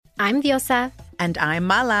I'm Diosa. And I'm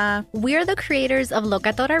Mala. We're the creators of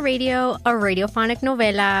Locatora Radio, a radiophonic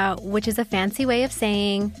novela, which is a fancy way of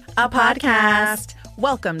saying a podcast.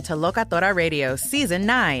 Welcome to Locatora Radio Season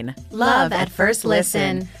 9. Love at First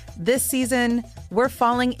Listen. This season, we're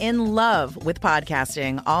falling in love with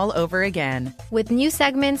podcasting all over again. With new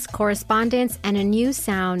segments, correspondence, and a new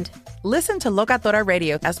sound. Listen to Locatora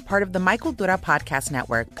Radio as part of the My Cultura Podcast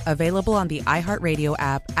Network, available on the iHeartRadio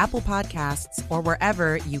app, Apple Podcasts, or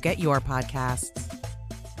wherever you get your podcasts.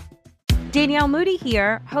 Danielle Moody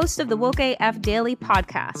here, host of the Woke AF Daily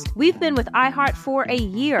podcast. We've been with iHeart for a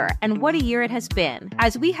year, and what a year it has been.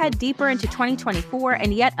 As we head deeper into 2024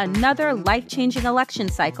 and yet another life-changing election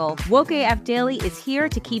cycle, Woke AF Daily is here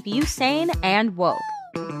to keep you sane and woke.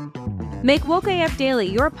 Make Woke AF Daily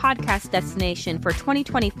your podcast destination for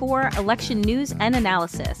 2024 election news and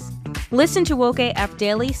analysis. Listen to Woke AF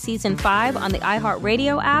Daily Season 5 on the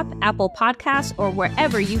iHeartRadio app, Apple Podcasts, or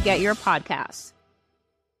wherever you get your podcasts.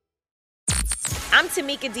 I'm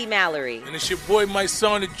Tamika D. Mallory. And it's your boy, my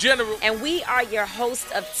son, the General. And we are your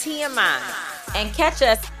hosts of TMI. And catch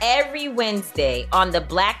us every Wednesday on the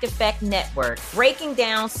Black Effect Network, breaking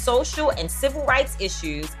down social and civil rights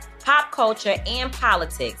issues, pop culture, and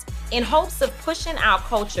politics, in hopes of pushing our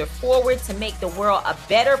culture forward to make the world a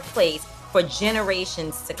better place for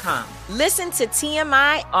generations to come. Listen to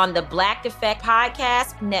TMI on the Black Effect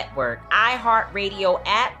Podcast Network, iHeartRadio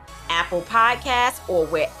app, Apple Podcasts, or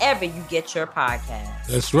wherever you get your podcasts.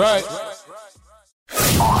 That's right.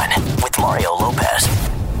 On with Mario Lopez.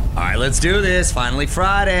 All right, let's do this. Finally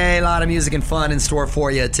Friday. A lot of music and fun in store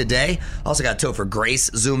for you today. Also got Topher Grace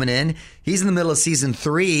zooming in. He's in the middle of season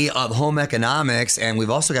 3 of Home Economics, and we've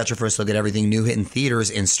also got your first look at everything new hitting theaters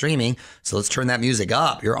and streaming. So let's turn that music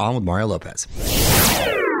up. You're on with Mario Lopez.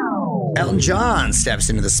 Elton John steps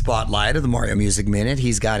into the spotlight of the Mario Music Minute.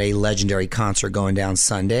 He's got a legendary concert going down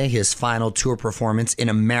Sunday, his final tour performance in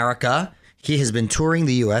America. He has been touring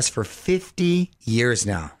the U.S. for 50 years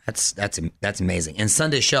now. That's amazing. And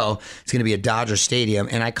Sunday's show is going to be at Dodger Stadium,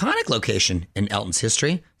 an iconic location in Elton's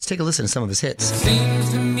history. Let's take a listen to some of his hits. Seems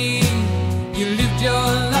to me you lived your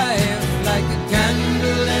life like a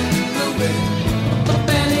candle in the wind, a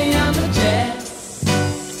penny on the jet.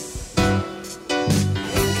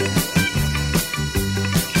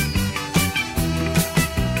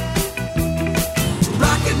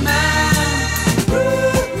 Rocket Man, woo,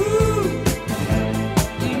 woo.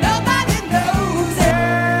 Nobody knows it.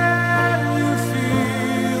 Can you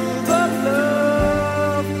feel the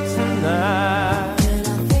love tonight? And I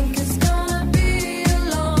think it's gonna be a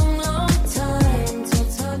long, long time till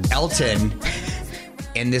touch. Elton,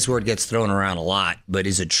 and this word gets thrown around a lot, but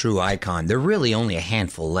is a true icon. There are really only a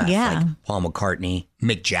handful left. Yeah. Like Paul McCartney,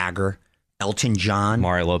 Mick Jagger, Elton John.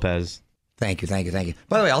 Mario Lopez. Thank you. By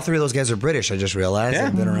the way, all three of those guys are British, I just realized.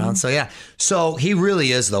 They've been around. So, yeah. So, he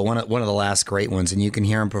really is, though, one of the last great ones. And you can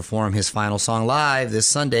hear him perform his final song live this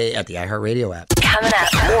Sunday at the iHeartRadio app. Coming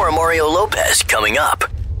up. More Mario Lopez coming up.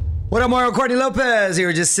 What up, Mario Courtney Lopez?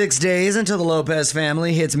 Here just 6 days until the Lopez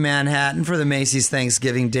family hits Manhattan for the Macy's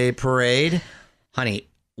Thanksgiving Day Parade. Honey,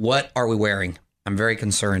 what are we wearing? I'm very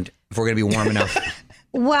concerned if we're going to be warm enough.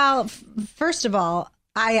 Well, first of all,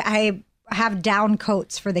 I have down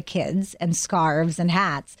coats for the kids and scarves and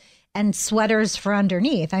hats and sweaters for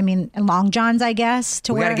underneath. I mean, and long johns, I guess,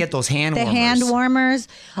 to We wear. got to get those hand the warmers. hand warmers.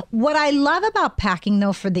 What I love about packing,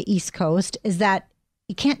 though, for the East Coast is that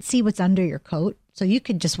you can't see what's under your coat. So you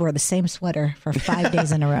could just wear the same sweater for 5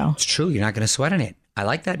 days in a row. It's true. You're not going to sweat in it. I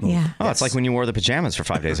like that move. Yeah. Oh, it's like when you wore the pajamas for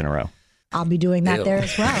 5 days in a row. I'll be doing that Ew. there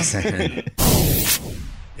as well.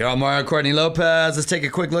 You're on Mario Courtney Lopez. Let's take a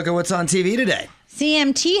quick look at what's on TV today.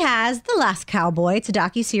 CMT has The Last Cowboy. It's a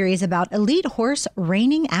docuseries about elite horse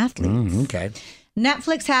reining athletes. Okay.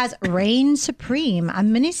 Netflix has Reign Supreme, a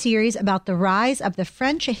miniseries about the rise of the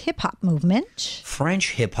French hip-hop movement.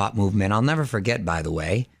 French hip-hop movement. I'll never forget, by the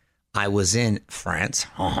way, I was in France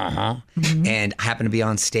and happened to be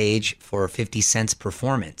on stage for a 50 Cent's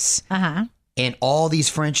performance. Uh-huh. And all these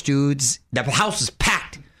French dudes, the house was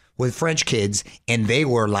packed with French kids, and they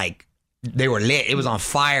were lit. It was on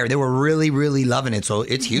fire. They were really, really loving it. So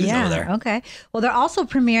it's huge over there. Okay. Well, they're also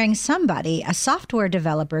premiering Somebody. A software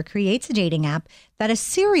developer creates a dating app that a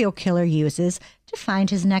serial killer uses to find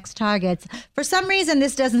his next targets. For some reason,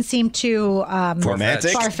 this doesn't seem too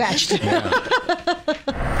Romantic? far-fetched.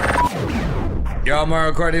 You're on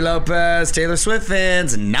Mario Courtney Lopez. Taylor Swift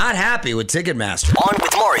fans not happy with Ticketmaster. On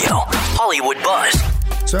with Mario. Hollywood Buzz.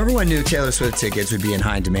 So everyone knew Taylor Swift tickets would be in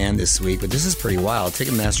high demand this week, but this is pretty wild.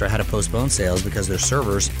 Ticketmaster had to postpone sales because their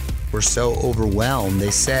servers were so overwhelmed.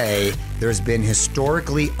 They say there's been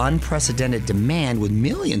historically unprecedented demand with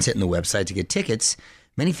millions hitting the website to get tickets.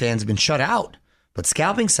 many fans have been shut out. But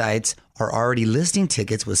scalping sites are already listing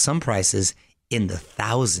tickets with some prices in the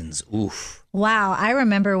thousands. Oof. Wow. I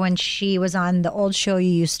remember when she was on the old show you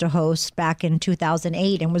used to host back in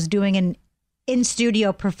 2008 and was doing an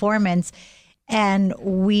in-studio performance. And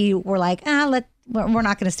we were like, we're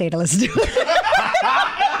not going to stay to listen to it.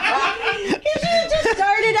 She just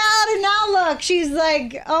started out and now look, she's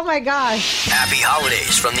like, oh my gosh. Happy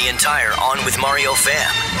holidays from the entire On With Mario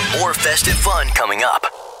fam. More festive fun coming up.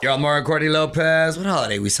 You're on Mario Courtney Lopez. What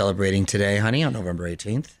holiday are we celebrating today, honey, on November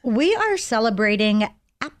 18th? We are celebrating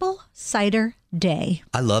Apple Cider Day.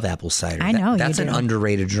 I love apple cider. I know That's you do. an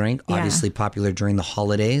underrated drink, Yeah. obviously popular during the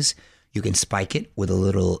holidays. You can spike it with a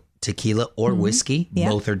little tequila or whiskey. Yep.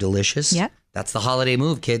 Both are delicious. Yep. That's the holiday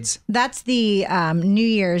move, kids. That's the New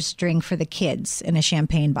Year's drink for the kids in a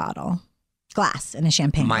champagne bottle. Glass in a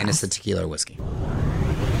champagne Minus the glass. tequila or whiskey.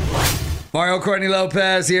 Mario Courtney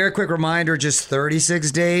Lopez here. Quick reminder, just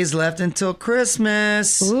 36 days left until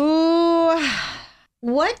Christmas. Ooh.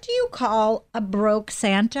 What do you call a broke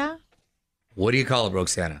Santa? What do you call a broke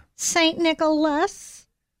Santa? Saint Nicholas.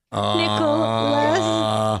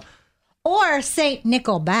 Nicholas. Or Saint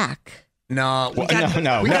Nickelback. No.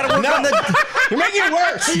 No. We got to work on the... You're making it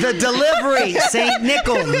worse. The delivery, St.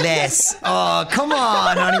 Nicholas. Oh, come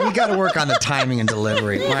on, honey. We got to work on the timing and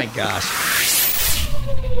delivery. My gosh.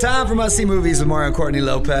 Time for Must See Movies with Mario Courtney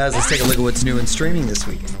Lopez. Let's take a look at what's new and streaming this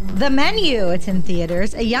week. The Menu, it's in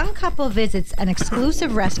theaters. A young couple visits an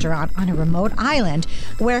exclusive restaurant on a remote island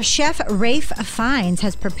where chef Rafe Fiennes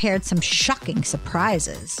has prepared some shocking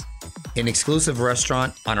surprises. An exclusive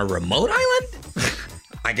restaurant on a remote island?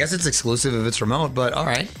 I guess it's exclusive if it's remote, but all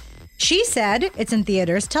right. She Said, it's in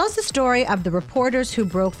theaters, tells the story of the reporters who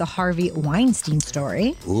broke the Harvey Weinstein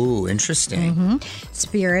story. Ooh, interesting.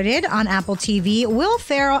 Spirited on Apple TV, Will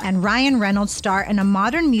Ferrell and Ryan Reynolds star in a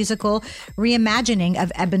modern musical reimagining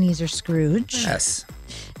of Ebenezer Scrooge. Yes.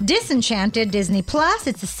 Disenchanted, Disney Plus.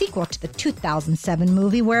 It's a sequel to the 2007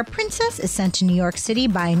 movie where a princess is sent to New York City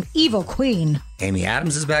by an evil queen. Amy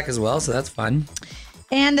Adams is back as well, so that's fun.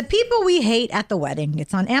 And The People We Hate at the Wedding.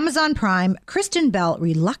 It's on Amazon Prime. Kristen Bell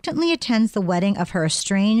reluctantly attends the wedding of her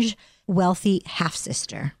estranged, wealthy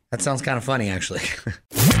half-sister. That sounds kind of funny, actually.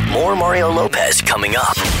 More Mario Lopez coming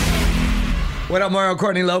up. What up, Mario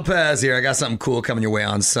Courtney Lopez here. I got something cool coming your way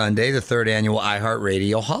on Sunday, the 3rd annual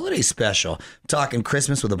iHeartRadio Holiday Special. I'm talking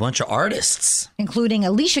Christmas with a bunch of artists. Including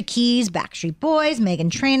Alicia Keys, Backstreet Boys, Meghan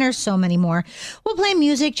Trainor, so many more. We'll play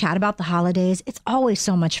music, chat about the holidays. It's always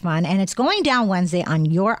so much fun. And it's going down Wednesday on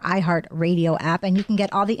your iHeartRadio app. And you can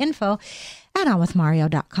get all the info at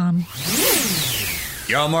onwithmario.com.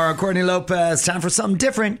 Yo, Mario Courtney Lopez. Time for something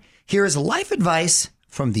different. Here is life advice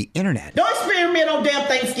from the internet. Don't experiment on damn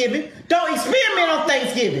Thanksgiving. Don't experiment on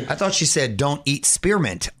Thanksgiving. I thought she said don't eat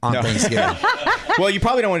spearmint on Thanksgiving. Well, you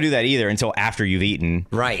probably don't want to do that either until after you've eaten.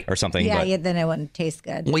 Right. Or something. Yeah, but yeah, then it wouldn't taste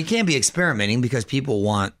good. Well, you can't be experimenting because people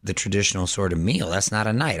want the traditional sort of meal. That's not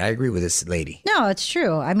a night. I agree with this lady. No, it's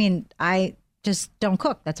true. I mean, I just don't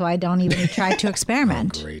cook. That's why I don't even try to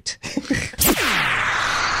experiment. Great.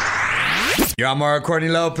 You're on Mario Courtney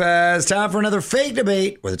Lopez. Time for another fake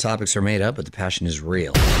debate where the topics are made up, but the passion is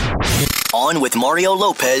real. On With Mario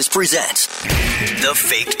Lopez presents The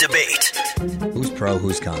Fake Debate. Who's pro,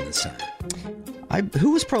 who's con this time?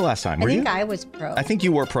 Who was pro last time? I Were think you? I was pro. I think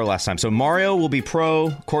you were pro last time. So Mario will be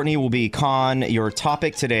pro, Courtney will be con. Your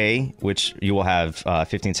topic today, which you will have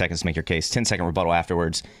 15 seconds to make your case, 10-second rebuttal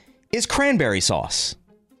afterwards, is cranberry sauce.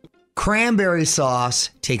 Cranberry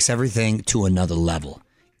sauce takes everything to another level.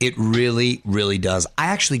 It really, really does. I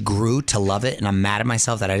actually grew to love it, and I'm mad at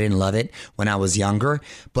myself that I didn't love it when I was younger.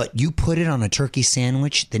 But you put it on a turkey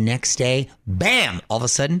sandwich the next day, bam, all of a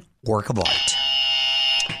sudden, work of art.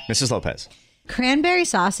 Mrs. Lopez. Cranberry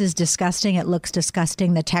sauce is disgusting. It looks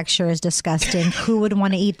disgusting. The texture is disgusting. Who would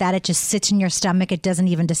want to eat that? It just sits in your stomach. It doesn't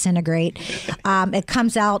even disintegrate. It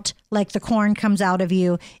comes out like the corn comes out of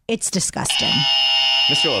you. It's disgusting.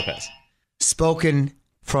 Mr. Lopez. Spoken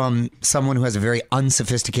from someone who has a very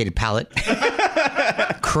unsophisticated palate.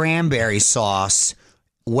 Cranberry sauce,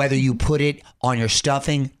 whether you put it on your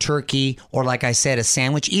stuffing, turkey, or like I said, a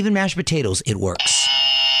sandwich, even mashed potatoes, it works.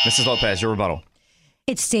 Mrs. Lopez, your rebuttal.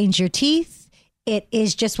 It stains your teeth. It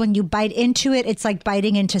is just when you bite into it, it's like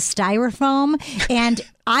biting into styrofoam. And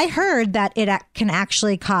I heard that it can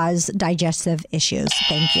actually cause digestive issues.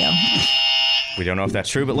 Thank you. We don't know if that's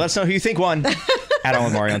true, but let us know who you think won. At On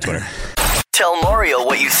With Mario on Twitter. Tell Mario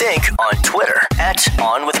what you think on Twitter at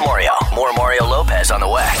On With Mario. More Mario Lopez on the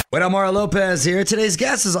way. What up, Mario Lopez here. Today's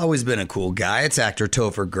guest has always been a cool guy. It's actor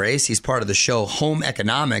Topher Grace. He's part of the show Home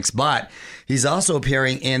Economics, but he's also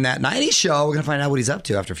appearing in that 90s show. We're going to find out what he's up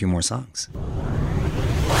to after a few more songs.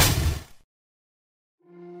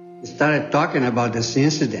 started talking about this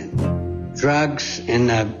incident. Drugs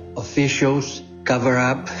and officials cover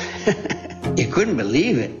up. You couldn't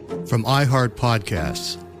believe it. From iHeart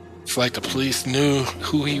Podcasts. It's like the police knew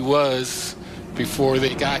who he was before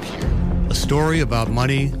they got here. A story about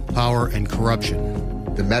money, power, and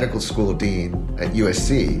corruption. The medical school dean at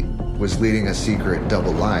USC was leading a secret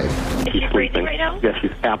double life. She's breathing right now? Yes,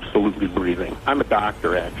 she's absolutely breathing. I'm a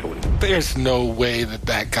doctor, actually. There's no way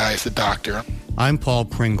that guy's a doctor. I'm Paul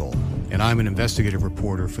Pringle, and I'm an investigative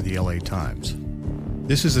reporter for the LA Times.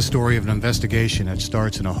 This is the story of an investigation that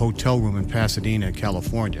starts in a hotel room in Pasadena,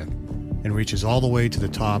 California, and reaches all the way to the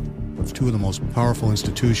top of two of the most powerful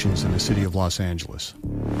institutions in the city of Los Angeles.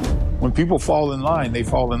 When people fall in line, they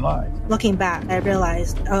fall in line. Looking back, I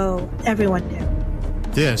realized, everyone knew.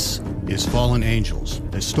 This is Fallen Angels,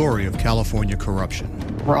 a story of California corruption.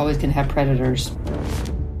 We're always going to have predators.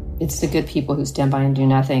 It's the good people who stand by and do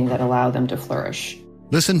nothing that allow them to flourish.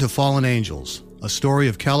 Listen to Fallen Angels, a story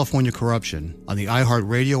of California corruption on the iHeart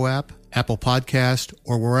Radio app, Apple Podcast,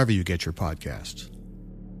 or wherever you get your podcasts.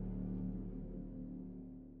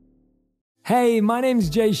 Hey, my name's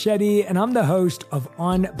Jay Shetty, and I'm the host of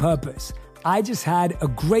On Purpose. I just had a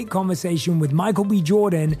great conversation with Michael B.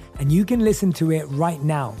 Jordan, and you can listen to it right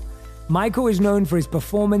now. Michael is known for his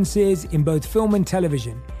performances in both film and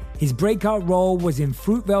television. His breakout role was in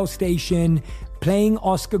Fruitvale Station, playing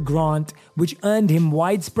Oscar Grant, which earned him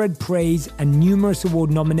widespread praise and numerous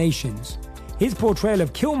award nominations. His portrayal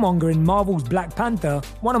of Killmonger in Marvel's Black Panther,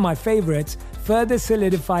 one of my favorites, further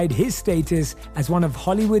solidified his status as one of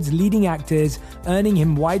Hollywood's leading actors, earning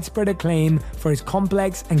him widespread acclaim for his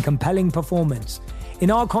complex and compelling performance.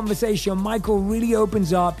 In our conversation, Michael really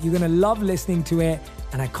opens up. You're going to love listening to it,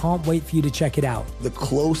 and I can't wait for you to check it out. The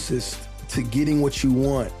closest to getting what you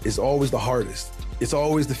want is always the hardest. It's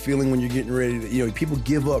always the feeling when you're getting ready to, people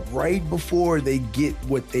give up right before they get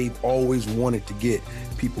what they've always wanted to get.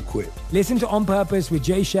 People quit. Listen to On Purpose with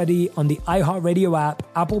Jay Shetty on the iHeartRadio app,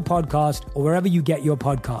 Apple Podcast, or wherever you get your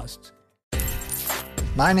podcasts.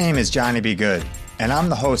 My name is Johnny B. Good, and I'm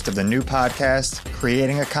the host of the new podcast,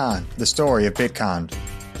 Creating a Con, the story of Bitcon.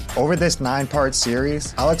 Over this 9-part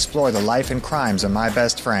series, I'll explore the life and crimes of my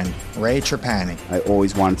best friend, Ray Trapani. I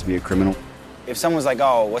always wanted to be a criminal. If someone's like,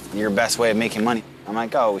 what's your best way of making money? I'm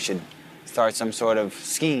like, we should start some sort of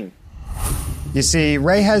scheme. You see,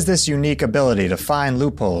 Ray has this unique ability to find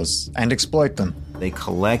loopholes and exploit them. They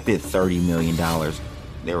collected $30 million.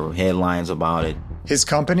 There were headlines about it. His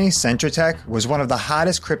company, Centratech, was one of the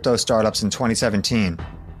hottest crypto startups in 2017.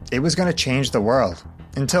 It was going to change the world,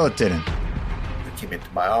 until it didn't. I came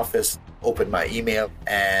into my office, opened my email,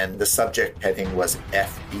 and the subject heading was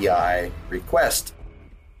FBI request.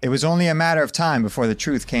 It was only a matter of time before the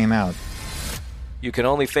truth came out. You can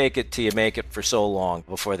only fake it till you make it for so long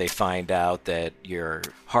before they find out that your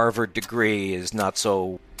Harvard degree is not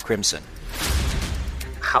so crimson.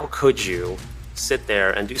 How could you sit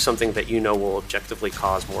there and do something that you know will objectively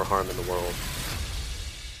cause more harm in the world?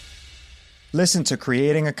 Listen to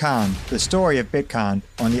Creating a Con, the story of Bitcon,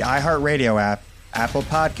 on the iHeartRadio app, Apple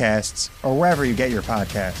Podcasts, or wherever you get your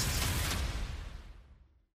podcasts.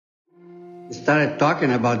 We started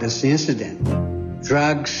talking about this incident.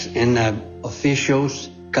 Drugs and officials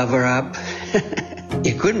cover up.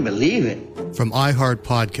 You couldn't believe it. From iHeart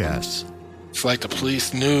Podcasts. It's like the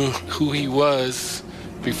police knew who he was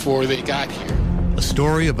before they got here. A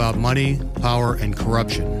story about money, power, and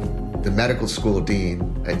corruption. The medical school dean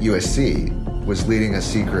at USC was leading a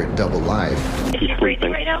secret double life. She's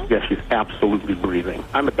breathing right now? Yes, she's absolutely breathing.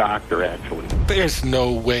 I'm a doctor, actually. There's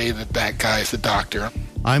no way that guy's a doctor.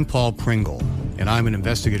 I'm Paul Pringle, and I'm an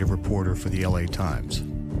investigative reporter for the LA Times.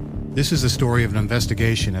 This is the story of an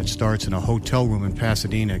investigation that starts in a hotel room in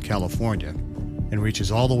Pasadena, California, and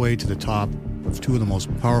reaches all the way to the top of two of the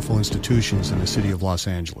most powerful institutions in the city of Los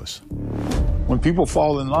Angeles. When people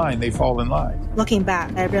fall in line, they fall in line. Looking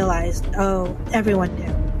back, I realized, everyone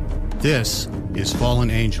knew. This is Fallen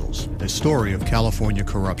Angels, a story of California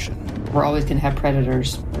corruption. We're always going to have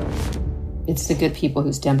predators. It's the good people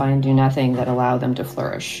who stand by and do nothing that allow them to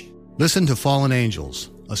flourish. Listen to Fallen Angels,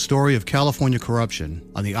 a story of California corruption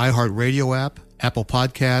on the iHeartRadio app, Apple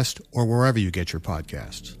Podcast, or wherever you get your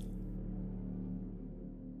podcasts.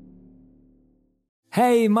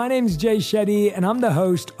 Hey, my name's Jay Shetty, and I'm the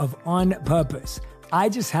host of On Purpose. I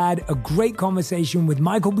just had a great conversation with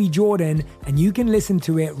Michael B. Jordan, and you can listen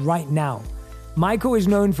to it right now. Michael is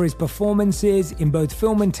known for his performances in both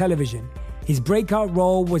film and television. His breakout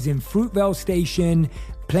role was in Fruitvale Station,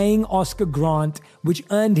 playing Oscar Grant, which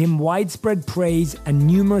earned him widespread praise and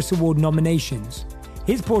numerous award nominations.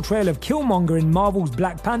 His portrayal of Killmonger in Marvel's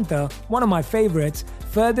Black Panther, one of my favorites,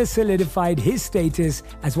 further solidified his status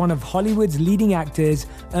as one of Hollywood's leading actors,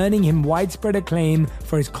 earning him widespread acclaim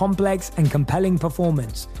for his complex and compelling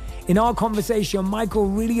performance. In our conversation, Michael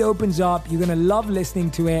really opens up. You're going to love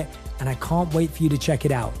listening to it, and I can't wait for you to check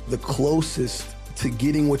it out. The closest to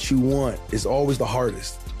getting what you want is always the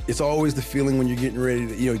hardest. It's always the feeling when you're getting ready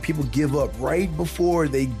to, people give up right before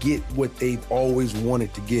they get what they've always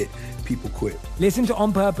wanted to get. People quit. Listen to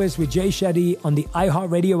On Purpose with Jay Shetty on the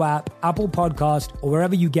iHeartRadio app, Apple Podcast, or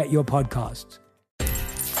wherever you get your podcasts.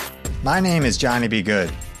 My name is Johnny B.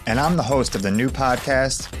 Good, and I'm the host of the new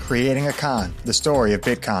podcast, Creating a Con, the story of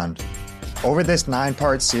Bitcon. Over this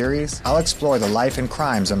 9-part series, I'll explore the life and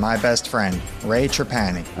crimes of my best friend, Ray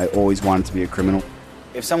Trapani. I always wanted to be a criminal.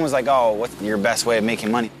 If someone's like, oh, what's your best way of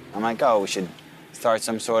making money? I'm like, oh, we should start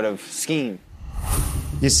some sort of scheme.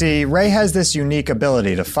 You see, Ray has this unique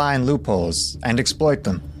ability to find loopholes and exploit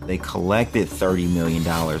them. They collected $30 million.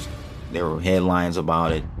 There were headlines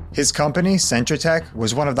about it. His company, Centratech,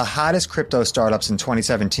 was one of the hottest crypto startups in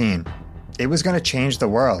 2017. It was going to change the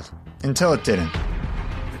world, until it didn't.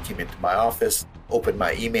 I came into my office, opened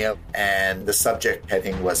my email, and the subject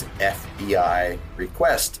heading was FBI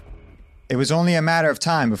request. It was only a matter of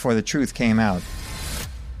time before the truth came out.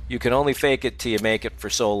 You can only fake it till you make it for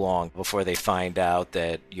so long before they find out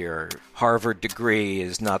that your Harvard degree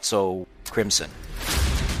is not so crimson.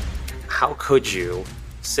 How could you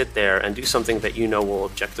sit there and do something that you know will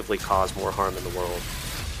objectively cause more harm in the world?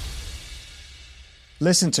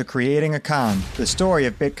 Listen to Creating a Con, the story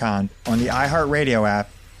of Bitcon, on the iHeartRadio app,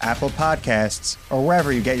 Apple Podcasts, or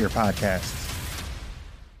wherever you get your podcasts.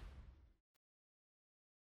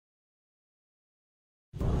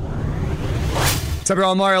 What's up,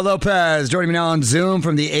 y'all? Mario Lopez joining me now on Zoom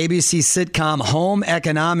from the ABC sitcom Home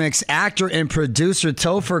Economics, actor and producer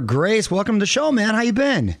Topher Grace. Welcome to the show, man. How you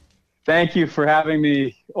been? Thank you for having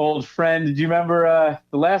me, old friend. Did you remember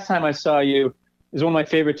the last time I saw you is one of my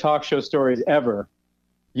favorite talk show stories ever.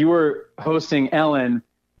 You were hosting Ellen,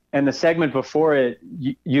 and the segment before it,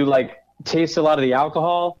 you like taste a lot of the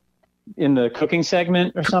alcohol in the cooking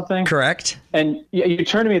segment or something. Correct. And you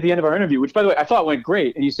turned to me at the end of our interview, which, by the way, I thought went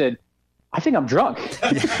great. And you said, I think I'm drunk.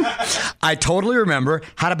 I totally remember.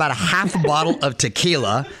 Had about a half a bottle of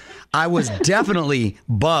tequila. I was definitely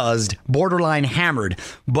buzzed, borderline hammered.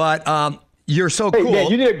 But you're so cool. Hey, yeah,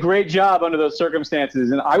 you did a great job under those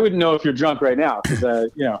circumstances, and I wouldn't know if you're drunk right now.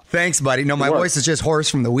 Thanks, buddy. No, my voice is just hoarse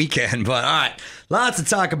from the weekend. But all right, lots to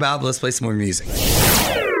talk about. But let's play some more music.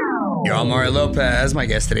 You're all Mario Lopez. My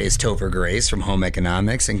guest today is Topher Grace from Home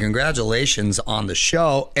Economics, and congratulations on the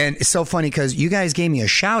show. And it's so funny because you guys gave me a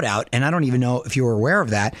shout out, and I don't even know if you were aware of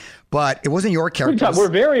that, but it wasn't your character. We're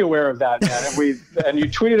very aware of that, man. And you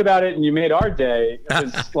tweeted about it, and you made our day.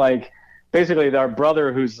 It's like basically our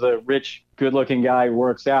brother, who's the rich, good-looking guy who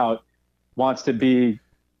works out, wants to be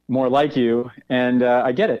more like you, and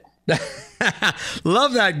I get it.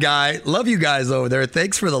 Love that guy. Love you guys over there.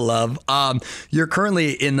 Thanks for the love. You're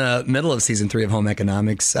currently in the middle of season 3 of Home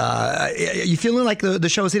Economics. You feeling like the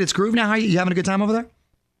show's hit its groove now? You having a good time over there?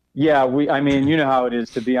 Yeah, you know how it is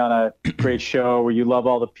to be on a great show where you love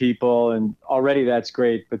all the people, and already that's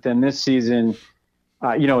great. But then this season,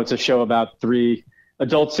 it's a show about 3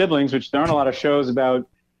 adult siblings, which there aren't a lot of shows about.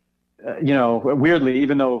 Weirdly,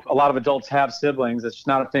 even though a lot of adults have siblings, it's just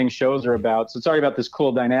not a thing shows are about. So it's already about this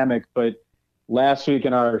cool dynamic. But last week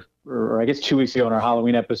or I guess 2 weeks ago in our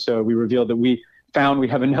Halloween episode, we revealed that we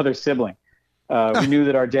have another sibling. We knew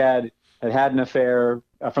that our dad had an affair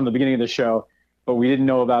from the beginning of the show, but we didn't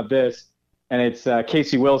know about this. And it's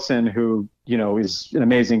Casey Wilson, who, is an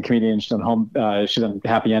amazing comedian. She's done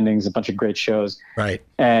Happy Endings, a bunch of great shows. Right.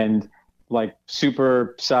 And like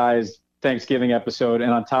super sized Thanksgiving episode,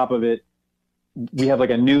 and on top of it, we have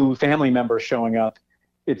like a new family member showing up.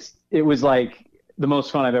 It was like the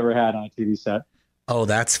most fun I've ever had on a TV set. Oh,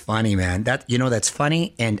 that's funny, man. That's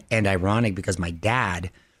funny and ironic because my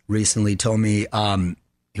dad recently told me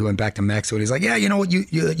he went back to Mexico and he's like, yeah,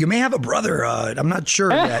 you may have a brother. I'm not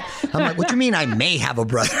sure yet. I'm like, what do you mean I may have a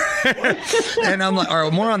brother? And I'm like, all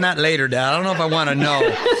right, more on that later, Dad. I don't know if I want to know.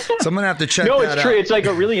 So I'm going to have to check that out. No, it's true. It's like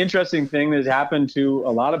a really interesting thing that's happened to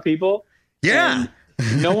a lot of people. Yeah.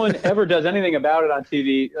 No one ever does anything about it on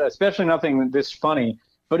TV, especially nothing this funny.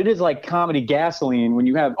 But it is like comedy gasoline when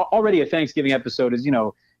you have already a Thanksgiving episode is,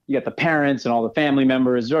 you got the parents and all the family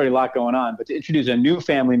members. There's already a lot going on. But to introduce a new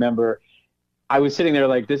family member, I was sitting there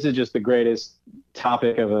like, this is just the greatest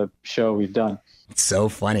topic of a show we've done. It's so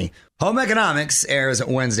funny. Home Economics airs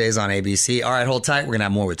Wednesdays on ABC. All right, hold tight. We're going to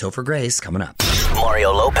have more with Topher Grace coming up.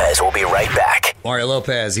 Mario Lopez will be right back. Mario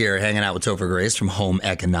Lopez here hanging out with Topher Grace from Home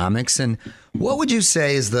Economics. And what would you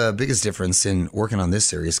say is the biggest difference in working on this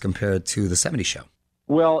series compared to the 70s show?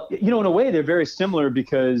 Well, in a way, they're very similar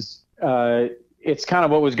because it's kind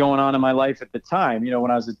of what was going on in my life at the time.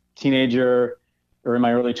 When I was a teenager or in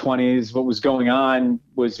my early 20s, what was going on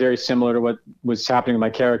was very similar to what was happening to my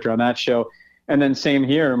character on that show. And then same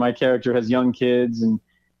here, my character has young kids, and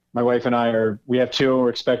my wife and I we have 2, we're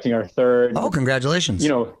expecting our 3rd. Oh, congratulations.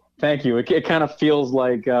 Thank you. It kind of feels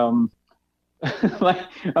like, I'm like,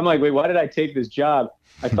 wait, why did I take this job?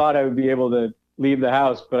 I thought I would be able to leave the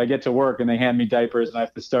house, but I get to work and they hand me diapers and I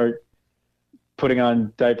have to start putting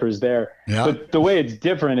on diapers there. Yeah. But the way it's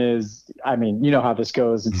different is, you know how this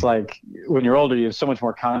goes. It's like when you're older, you have so much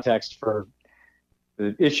more context for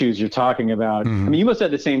the issues you're talking about. Mm-hmm. You must have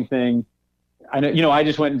the same thing. I know, I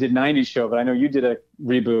just went and did 90s show, but I know you did a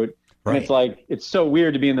reboot. Right. And it's like, it's so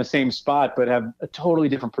weird to be in the same spot, but have a totally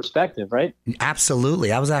different perspective, right?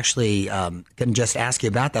 Absolutely. I was actually going to just ask you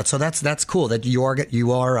about that. So that's cool that you are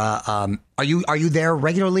are you there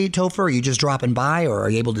regularly, Topher? Are you just dropping by, or are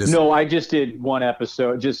you able to just... No, I just did one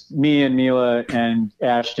episode. Just me and Mila and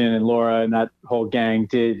Ashton and Laura and that whole gang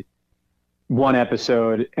did one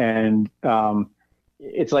episode. And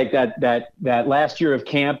it's like that last year of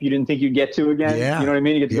camp you didn't think you'd get to again. Yeah. You know what I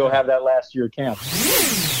mean? You get to go have that last year of camp.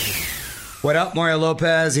 What up, Mario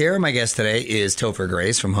Lopez here. My guest today is Topher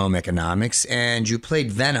Grace from Home Economics, and you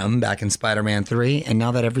played Venom back in Spider-Man 3, and now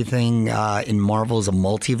that everything in Marvel is a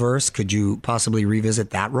multiverse, could you possibly revisit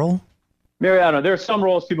that role? Mariano, there are some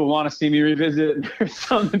roles people want to see me revisit. There's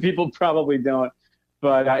some that people probably don't,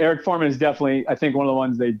 but Eric Foreman is definitely, I think, one of the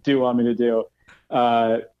ones they do want me to do, but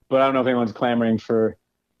I don't know if anyone's clamoring for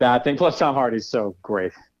that thing. Plus, Tom Hardy's so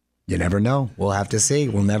great. You never know. We'll have to see.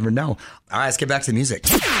 We'll never know. All right, let's get back to the music.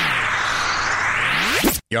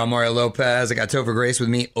 Yo, I'm Mario Lopez. I got Topher Grace with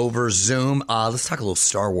me over Zoom. Let's talk a little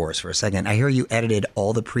Star Wars for a second. I hear you edited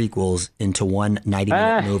all the prequels into one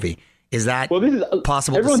 90-minute movie. Is that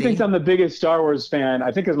possible Everyone to see? thinks I'm the biggest Star Wars fan.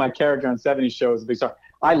 I think because my character on 70s Show is a big star.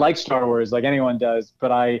 I like Star Wars like anyone does,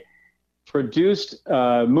 but I produced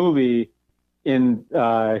a movie in,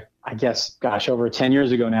 I guess, over 10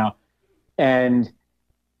 years ago now. And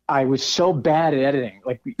I was so bad at editing.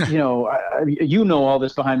 Like, all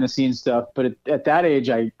this behind the scenes stuff, but at that age,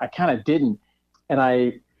 I kind of didn't. And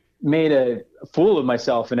I made a fool of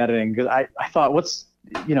myself in editing because I thought, what's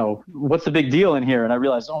the big deal in here? And I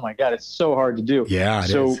realized, oh my God, it's so hard to do. Yeah.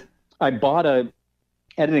 So I bought a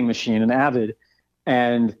editing machine, an Avid,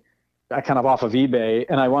 and I kind of off of eBay,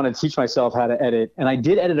 and I wanted to teach myself how to edit. And I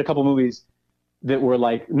did edit a couple movies that were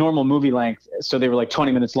like normal movie length. So they were like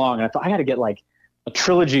 20 minutes long. And I thought I got to get like a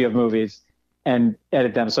trilogy of movies and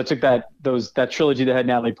edit them. So I took that trilogy that had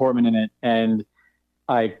Natalie Portman in it, and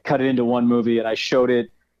I cut it into one movie, and I showed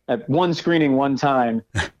it at one screening one time.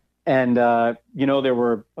 And, there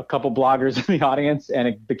were a couple bloggers in the audience, and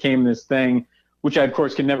it became this thing, which I, of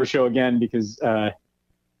course, can never show again because, I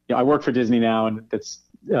work for Disney now, and that's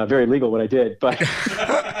very illegal what I did. But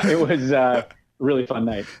it was a really fun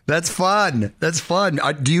night. That's fun.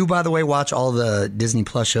 Do you, by the way, watch all the Disney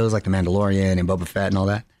Plus shows like The Mandalorian and Boba Fett and all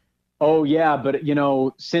that? Oh, yeah. But,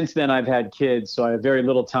 since then I've had kids, so I have very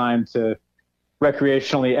little time to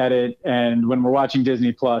recreationally edit. And when we're watching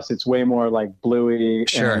Disney Plus, it's way more like Bluey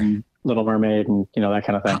and Little Mermaid and, that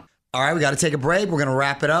kind of thing. All right, we got to take a break. We're going to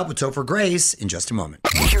wrap it up with Topher Grace in just a moment.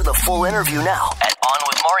 Hear the full interview now at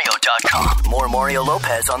onwithmario.com. More Mario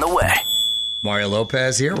Lopez on the way. Mario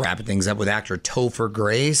Lopez here, wrapping things up with actor Topher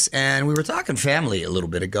Grace. And we were talking family a little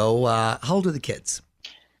bit ago. How old are the kids?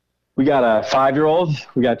 We got a 5-year-old,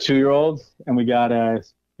 we got 2-year-old, and we got a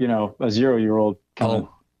 0-year-old.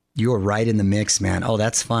 You are right in the mix, man. Oh,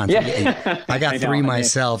 that's fun. Yeah. I got 3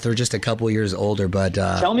 myself. They're just a couple years older, but...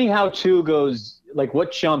 Tell me how 2 goes, like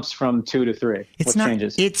what jumps from 2 to 3? What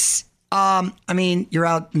changes? It's... you're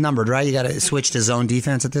outnumbered, right? You got to switch to zone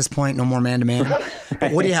defense at this point. No more man-to-man.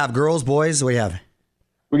 But what do you have? Girls, boys? What do you have?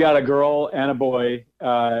 We got a girl and a boy.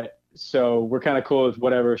 So we're kind of cool with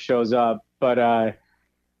whatever shows up. But,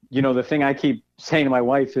 the thing I keep saying to my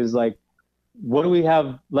wife is like, what do we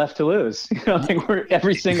have left to lose?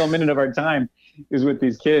 Every single minute of our time is with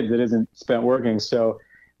these kids that isn't spent working. So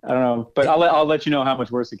I don't know, but I'll let you know how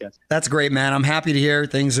much worse it gets. That's great, man. I'm happy to hear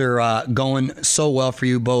things are going so well for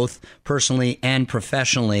you both personally and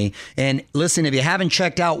professionally. And listen, if you haven't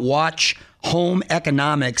checked out, watch Home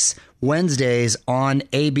Economics Wednesdays on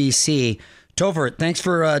ABC. Topher, thanks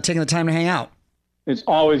for taking the time to hang out. It's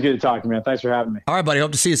always good to talk to you, man. Thanks for having me. All right, buddy.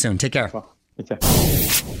 Hope to see you soon. Take care. Take care.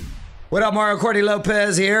 What up, Mario Courtney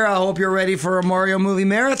Lopez here. I hope you're ready for a Mario movie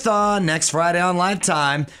marathon next Friday on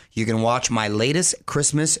Lifetime. You can watch my latest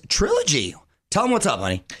Christmas trilogy. Tell them what's up,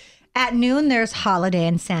 honey. At noon, there's Holiday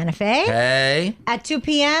in Santa Fe. Hey. At 2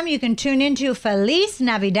 p.m., you can tune into Feliz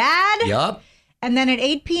Navidad. Yup. And then at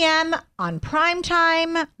 8 p.m. on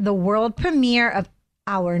primetime, the world premiere of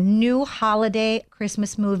our new holiday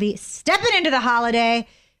Christmas movie, Stepping Into the Holiday.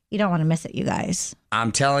 You don't want to miss it, you guys.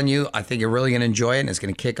 I'm telling you, I think you're really going to enjoy it, and it's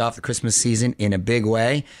going to kick off the Christmas season in a big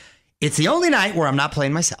way. It's the only night where I'm not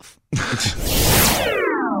playing myself.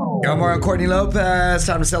 Mario and Courtney Lopez.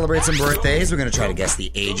 Time to celebrate some birthdays. We're going to try to guess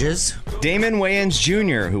the ages. Damon Wayans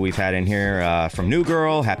Jr., who we've had in here from New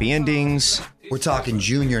Girl, Happy Endings. We're talking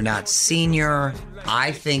junior, not senior.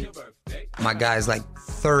 I think my guy's like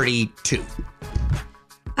 32.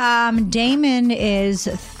 Damon is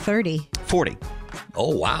 30. 40.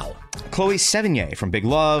 Oh, wow. Chloe Sevigny from Big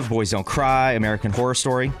Love, Boys Don't Cry, American Horror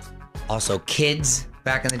Story. Also, Kids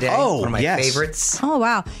back in the day. Oh, one of my favorites. Oh,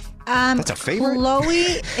 wow. That's a favorite?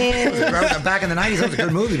 Chloe is... Back in the 90s, that was a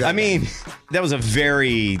good movie. I mean, that was a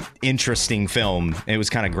very interesting film. It was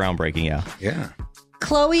kind of groundbreaking, yeah. Yeah.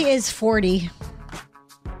 Chloe is 40.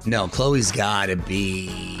 No, Chloe's got to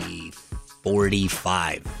be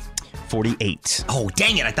 45. 48. Oh,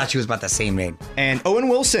 dang it. I thought she was about the same name. And Owen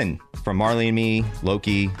Wilson from Marley and Me,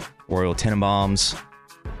 Loki, Royal Tenenbaums.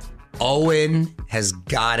 Owen has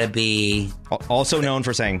got to be... Also known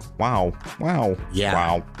for saying, wow, wow, yeah.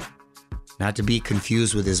 Wow. Not to be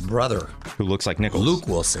confused with his brother. Who looks like Nichols. Luke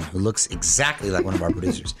Wilson, who looks exactly like one of our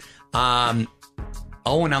producers. Owen,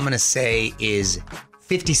 I'm going to say, is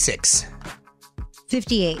 56.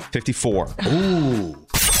 58. 54. Ooh.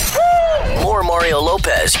 More Mario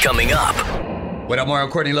Lopez coming up. What up, Mario?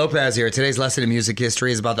 Courtney Lopez here. Today's lesson in music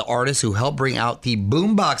history is about the artists who helped bring out the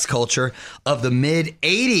boombox culture of the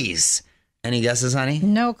mid-'80s. Any guesses, honey?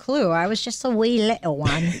 No clue. I was just a wee little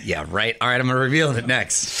one. Yeah, right. All right, I'm going to reveal it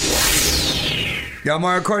next. Yo,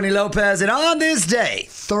 Mario Courtney Lopez, and on this day,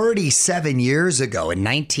 37 years ago, in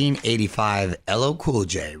 1985, LL Cool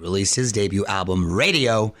J released his debut album,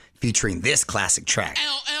 Radio, featuring this classic track.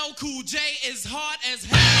 LL Cool J is hard as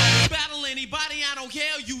hell. Battle anybody, I don't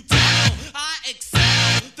care, you tell. I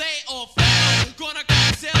excel, they all fail. Gonna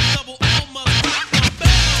cocktail, double L must rock my bell.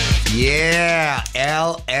 Yeah,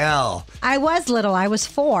 LL. I was little. I was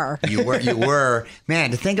 4. You were.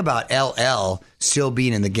 Man, to think about LL still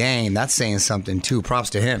being in the game, that's saying something too.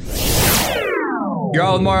 Props to him. You're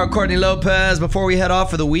all with Mario Courtney Lopez. Before we head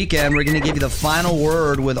off for the weekend, we're going to give you the final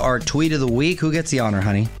word with our tweet of the week. Who gets the honor,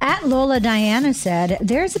 honey? At Lola Diana said,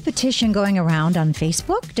 there's a petition going around on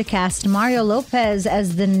Facebook to cast Mario Lopez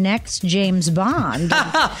as the next James Bond.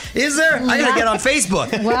 Is there? I got to get on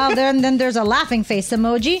Facebook. Well, then there's a laughing face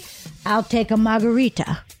emoji. I'll take a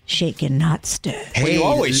margarita. Shaken, not stirred. Hey, well, you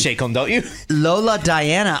always shake them, don't you? Lola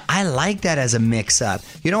Diana, I like that as a mix-up.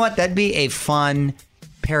 You know what? That'd be a fun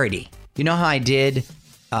parody. You know how I did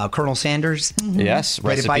Colonel Sanders? Mm-hmm. Yes,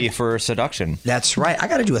 Recipe for Seduction. That's right. I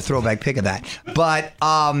got to do a throwback pic of that. But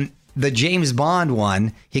the James Bond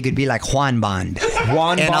one, he could be like Juan Bond.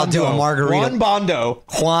 Juan and Bondo. I'll do a margarita. Juan Bondo.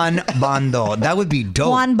 Juan Bondo. That would be dope.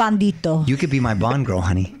 Juan Bandito. You could be my Bond girl,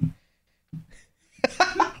 honey.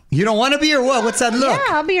 You don't want to be or what? What's that look?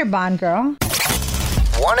 Yeah, I'll be your Bond girl.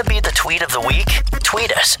 Want to be the tweet of the week?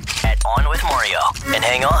 Tweet us at On With Mario. And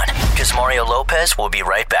hang on, because Mario Lopez will be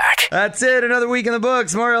right back. That's it. Another week in the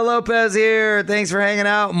books. Mario Lopez here. Thanks for hanging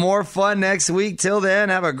out. More fun next week. Till then,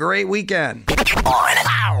 have a great weekend.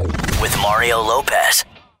 On with Mario Lopez.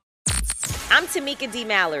 I'm Tamika D.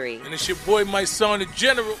 Mallory. And it's your boy, my son, the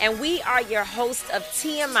General. And we are your hosts of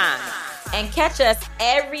TMI. And catch us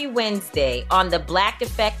every Wednesday on the Black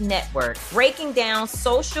Effect Network, breaking down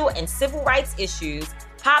social and civil rights issues,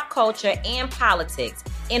 pop culture, and politics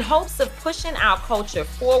in hopes of pushing our culture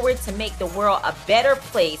forward to make the world a better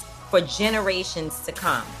place for generations to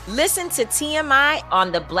come. Listen to TMI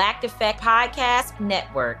on the Black Effect Podcast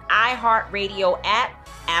Network, iHeartRadio app,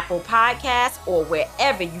 Apple Podcasts, or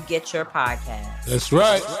wherever you get your podcasts. That's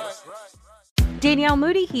right. Danielle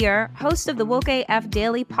Moody here, host of the Woke AF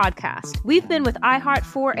Daily podcast. We've been with iHeart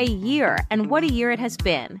for a year, and what a year it has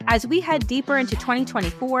been. As we head deeper into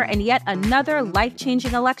 2024 and yet another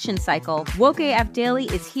life-changing election cycle, Woke AF Daily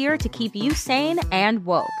is here to keep you sane and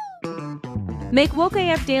woke. Make Woke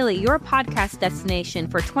AF Daily your podcast destination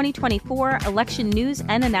for 2024 election news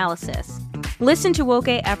and analysis. Listen to Woke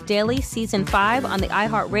AF Daily Season 5 on the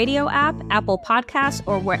iHeartRadio app, Apple Podcasts,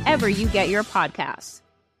 or wherever you get your podcasts.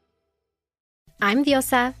 I'm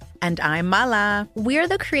Diosa. And I'm Mala. We're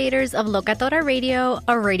the creators of Locatora Radio,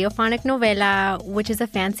 a radiophonic novela, which is a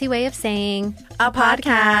fancy way of saying a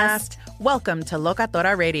podcast. Welcome to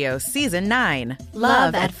Locatora Radio Season 9.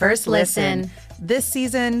 Love at First Listen. This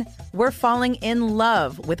season, we're falling in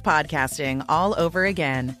love with podcasting all over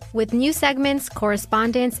again. With new segments,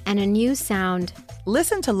 correspondence, and a new sound.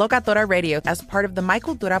 Listen to Locatora Radio as part of the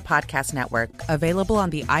Michael Dura Podcast Network, available on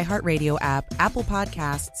the iHeartRadio app, Apple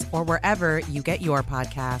Podcasts, or wherever you get your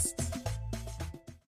podcasts.